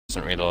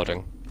Isn't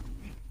reloading.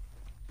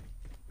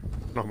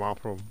 Not my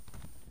problem.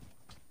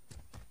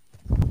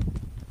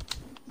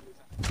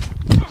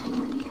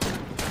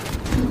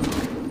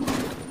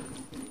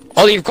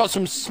 Oh, you've got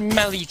some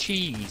smelly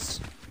cheese.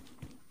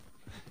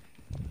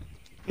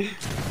 I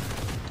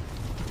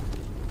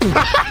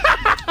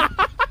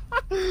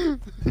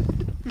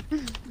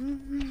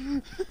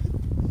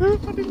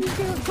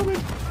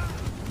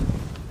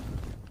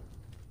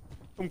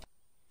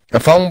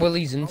found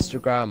Willie's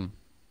Instagram.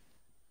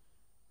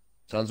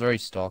 Sounds very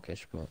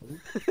stalkish, but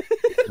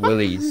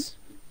Willie's.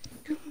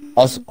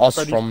 Us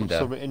from there.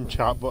 Something in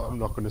chat, but I'm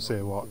not going to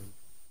say what.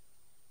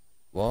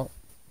 What?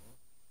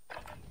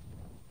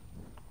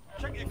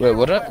 Wait,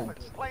 what?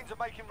 Planes are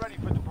making ready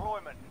for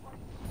deployment.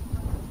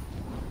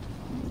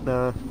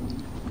 Nah.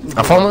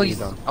 I found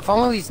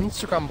Willie's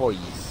Instagram, boys.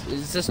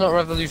 Is this not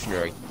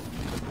revolutionary?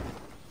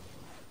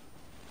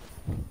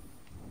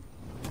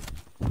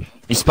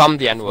 He spammed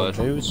the N-word.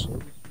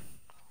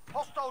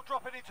 Hostile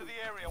dropping into the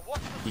area. Watch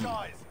the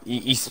skies.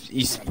 He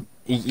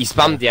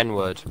spammed the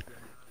N-word.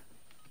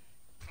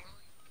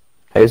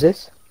 Who's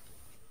this?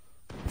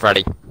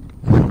 Freddy.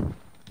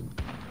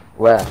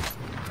 Where?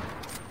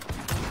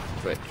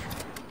 Twitch.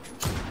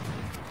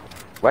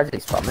 Where did he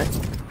spam it?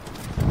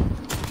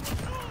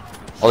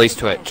 Ollie's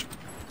Twitch.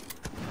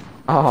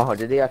 Oh,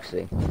 did he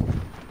actually?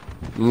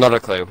 Not a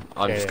clue.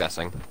 I'm just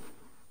guessing.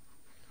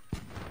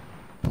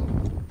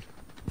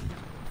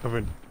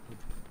 Kevin,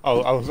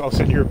 I'll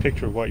send you a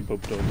picture of what you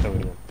both don't tell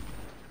anyone.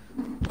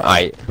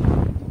 Aight.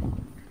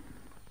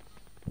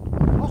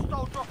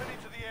 Hostile dropping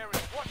into the area.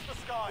 Watch the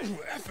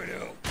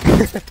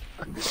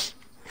skies.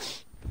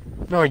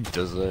 No, he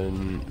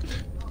doesn't.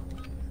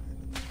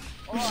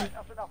 Alright,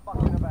 that's enough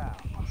fucking about.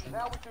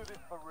 Now we do this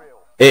for real.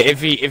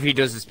 If he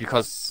does, it's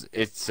because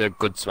it's a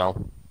good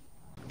smell.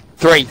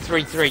 Three.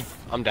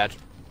 I'm dead.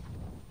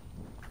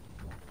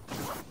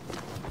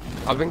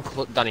 I've been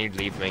Danny,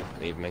 leave me.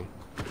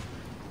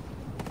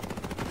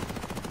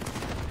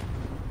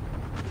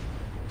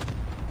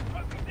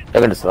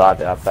 They're gonna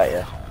survive it, I bet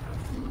you.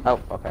 Oh,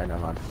 okay, never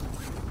mind.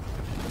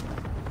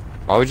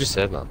 Why would you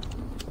say that?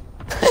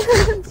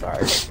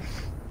 Sorry.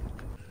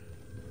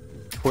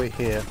 Wait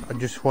here, I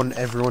just want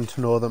everyone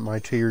to know that my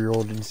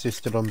 2-year-old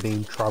insisted on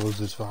being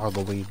trousers for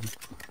Halloween.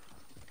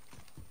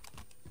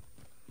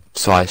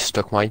 So I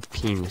stuck my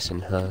penis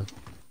in her.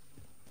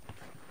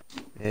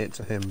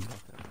 It's a him.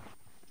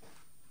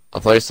 I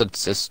thought you said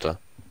sister.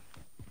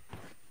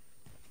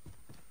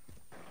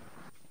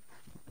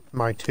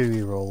 My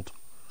 2-year-old.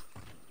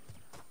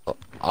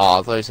 Oh,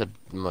 I thought you said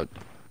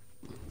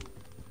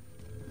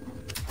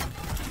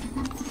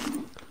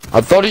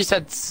I thought he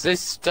said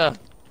sister.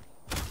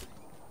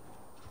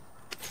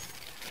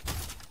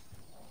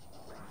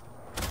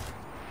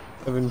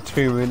 Within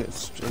 2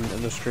 minutes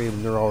in the stream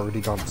and they're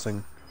already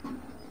dancing.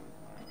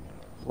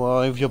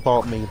 Why have you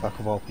bought me back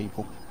of all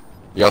people?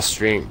 Your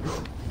stream.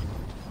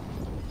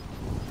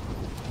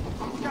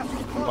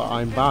 But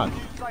I'm bad.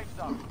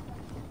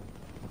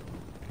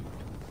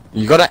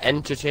 You gotta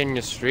entertain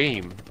your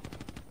stream.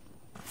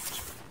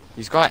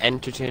 He's gotta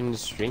entertain the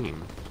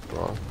stream,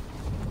 bro.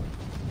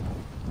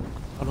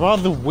 I'd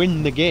rather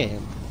win the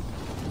game.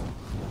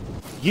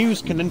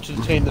 Yous can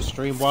entertain the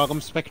stream while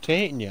I'm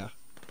spectating you.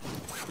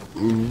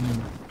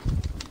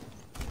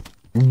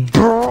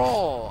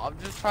 Bro, I'm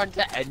just trying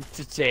to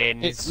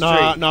entertain the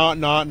stream.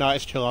 No,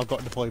 it's chill, I've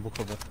got a deployable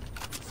cover.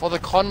 For the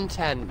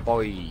content,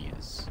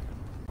 boys.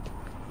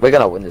 We're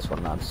gonna win this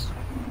one, lads.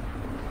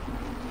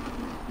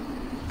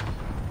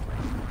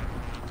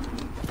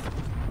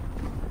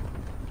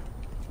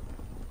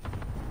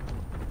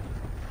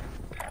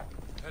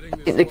 I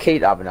think the key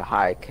to having a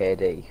high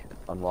KD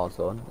on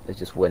Warzone is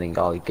just winning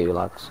all your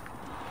gulags.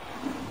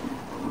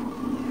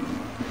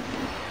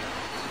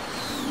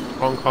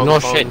 No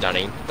shit,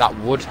 Danny. That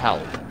would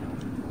help.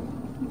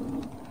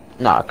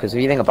 Nah, because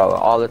if you think about it,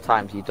 all the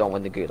times you don't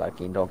win the gulag,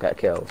 you don't get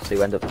killed, so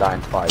you end up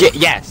dying twice.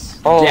 Yes.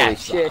 Holy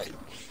yes. shit!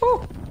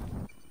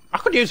 I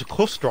could use a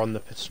cluster on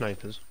the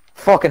snipers.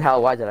 Fucking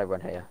hell! Why did I run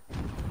here?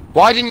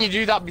 Why didn't you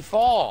do that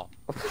before?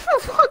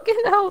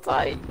 Fucking hell,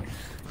 Ty!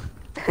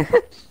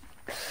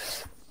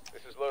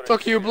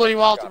 Took you a bloody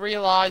while to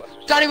realise.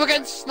 Danny, we're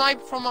getting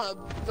sniped from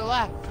the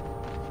left.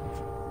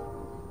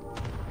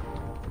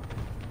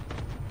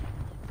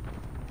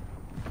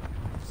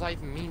 Does that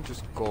even mean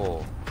just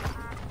go?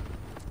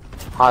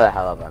 How the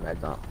hell have I made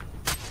that?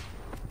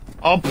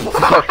 Oh,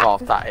 Fuck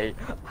off, Tatty.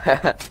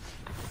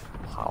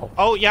 How?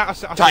 Oh yeah, I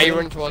Tatty,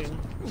 run towards.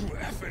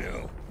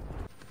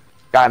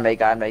 Guy me.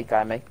 How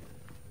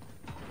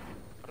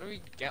do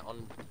we get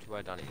on to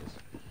where Danny is?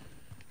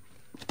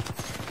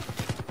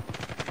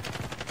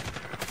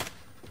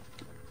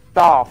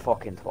 Oh,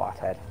 fucking twat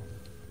head.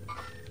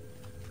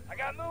 I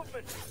got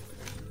movement.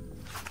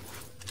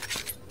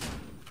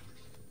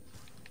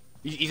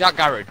 He's at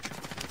garage.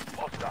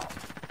 Hostile.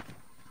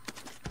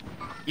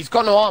 He's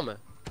got no armor.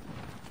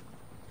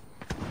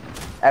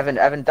 Evan.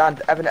 I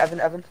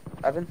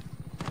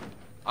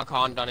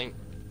can't, Danny.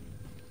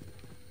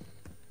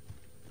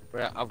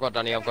 I've got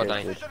Danny.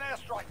 Precision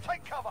airstrike.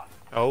 Take cover.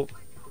 Oh.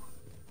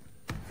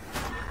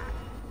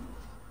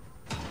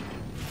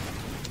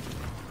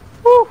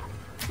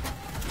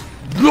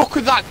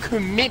 at that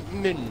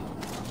commitment!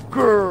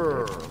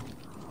 Grrr.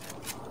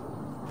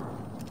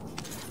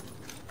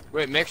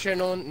 Wait, make sure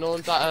no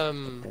one's at,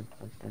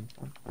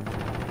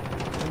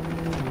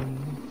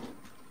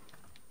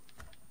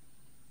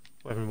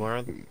 Where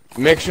are they?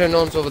 make sure no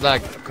one's over there,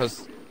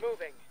 because...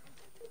 Moving.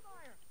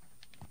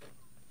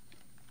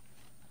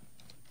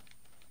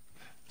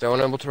 Is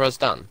anyone able to res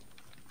down?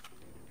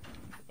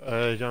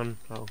 John,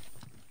 oh.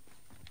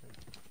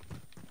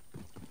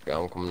 Yeah,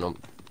 I'm coming up.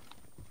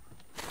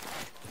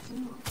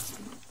 You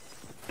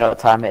know what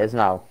time it is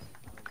now?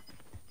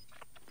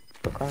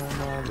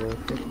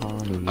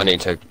 I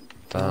need to...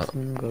 that.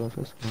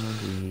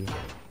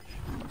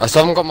 I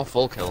still haven't got my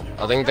full kill.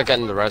 I think they're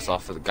getting the res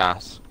off of the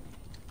gas.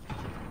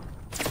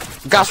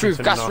 Gas roof,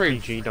 gas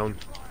roof! RPG down.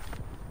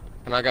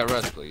 Can I get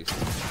res, please?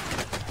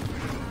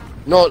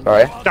 No,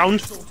 Sorry.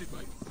 Downed!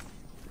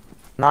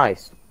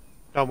 Nice.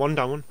 Down one,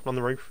 on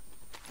the roof.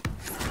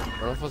 I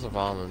don't know if it's a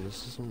Valman,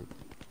 this isn't...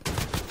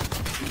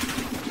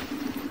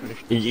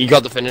 You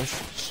got the finish?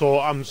 So,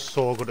 I'm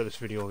so good at this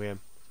video game.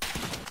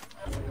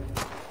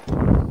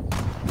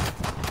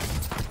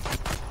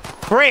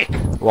 Break!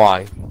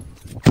 Why?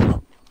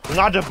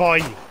 Ladder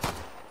boy!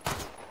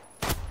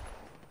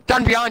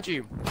 Stand behind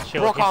you!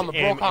 Chill, Broke his armor,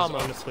 aim broke armor.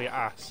 is honestly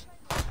ass.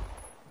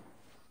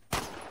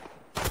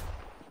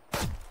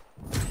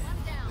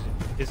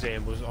 His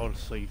aim was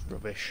honestly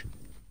rubbish.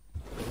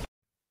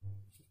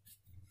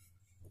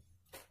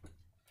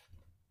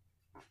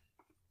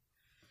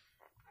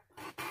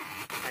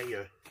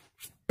 Hey,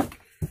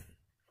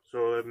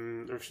 so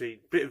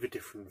obviously, bit of a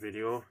different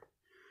video.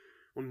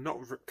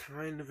 Well,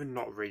 kind of and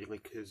not really,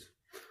 because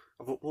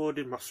I've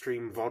uploaded my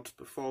stream VODs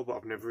before, but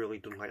I've never really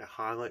done like a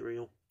highlight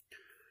reel.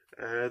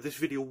 This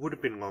video would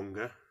have been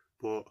longer,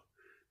 but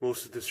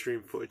most of the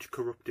stream footage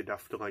corrupted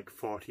after like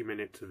 40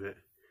 minutes of it.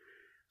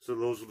 So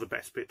those were the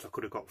best bits I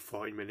could have got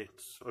 40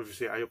 minutes.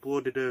 Obviously, I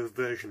uploaded a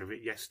version of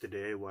it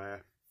yesterday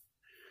where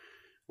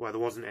there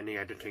wasn't any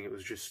editing, it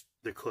was just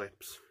the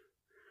clips.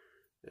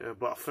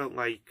 But I felt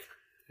like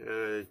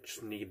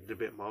just needed a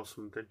bit more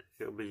something.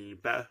 It'll be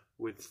better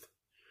with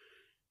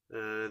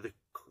the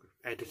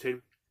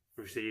editing.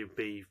 Obviously, it'd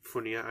be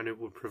funnier and it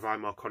would provide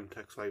more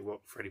context, like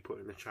what Freddie put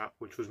in the chat,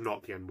 which was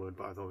not the N-word,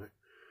 by the way.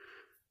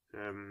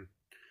 Yeah,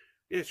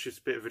 it's just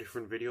a bit of a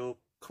different video.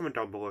 Comment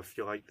down below if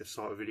you like this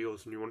sort of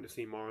videos and you want to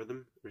see more of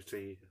them.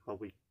 Obviously, I'll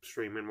be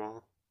streaming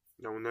more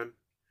now and then.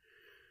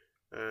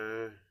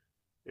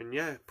 And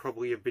yeah,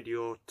 probably a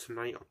video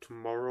tonight or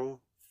tomorrow,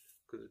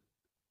 because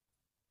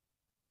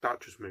that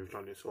just moved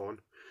on its own.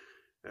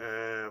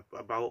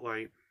 About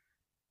like,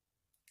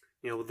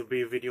 you know, there'll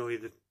be a video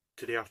either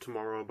today or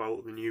tomorrow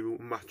about the new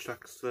match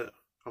packs that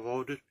I've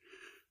ordered.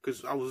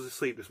 Because I was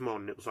asleep this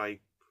morning, it was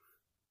like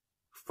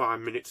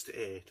 5 minutes to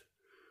 8.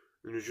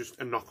 And there was just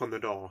a knock on the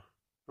door.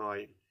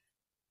 Like,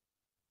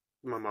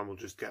 my mum will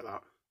just get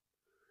that.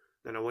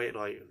 Then I waited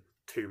like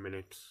 2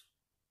 minutes.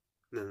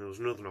 And then there was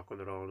another knock on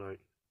the door, like,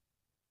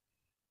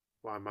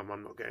 why my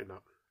mum not getting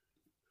that?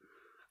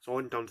 So I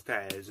went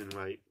downstairs and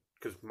like,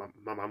 because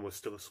my mum was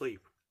still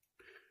asleep.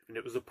 And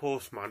it was the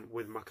postman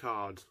with my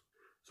cards.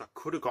 So I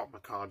could have got my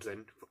cards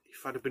in.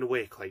 If I'd have been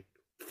awake like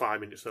 5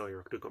 minutes earlier,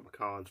 I could have got my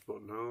cards.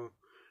 But no,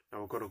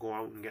 now I've got to go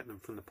out and get them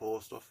from the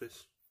post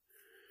office.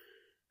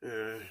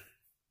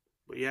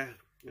 But yeah,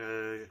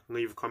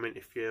 leave a comment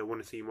if you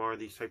want to see more of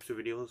these types of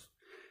videos.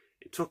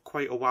 It took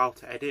quite a while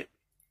to edit.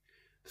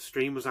 The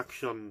stream was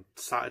actually on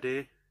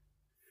Saturday.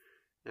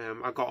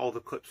 I got all the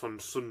clips on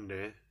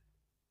Sunday.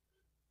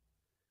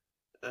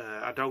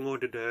 I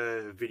downloaded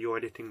a video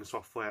editing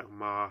software on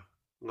my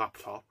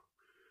laptop,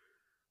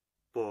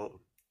 but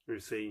you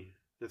see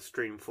the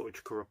stream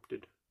footage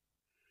corrupted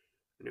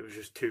and it was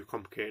just too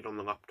complicated on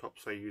the laptop,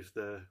 so I used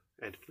the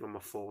editing on my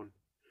phone.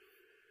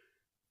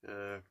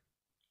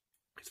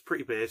 It's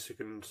pretty basic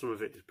and some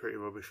of it is pretty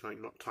rubbish,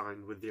 like not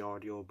timed with the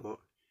audio, but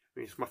I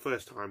mean, it's my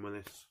first time with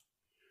this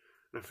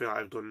and I feel like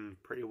I've done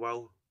pretty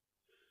well.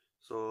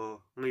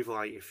 So leave a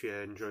like if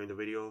you're enjoying the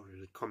video,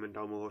 comment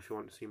down below if you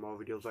want to see more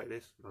videos like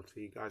this, and I'll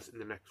see you guys in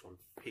the next one.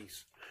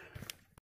 Peace.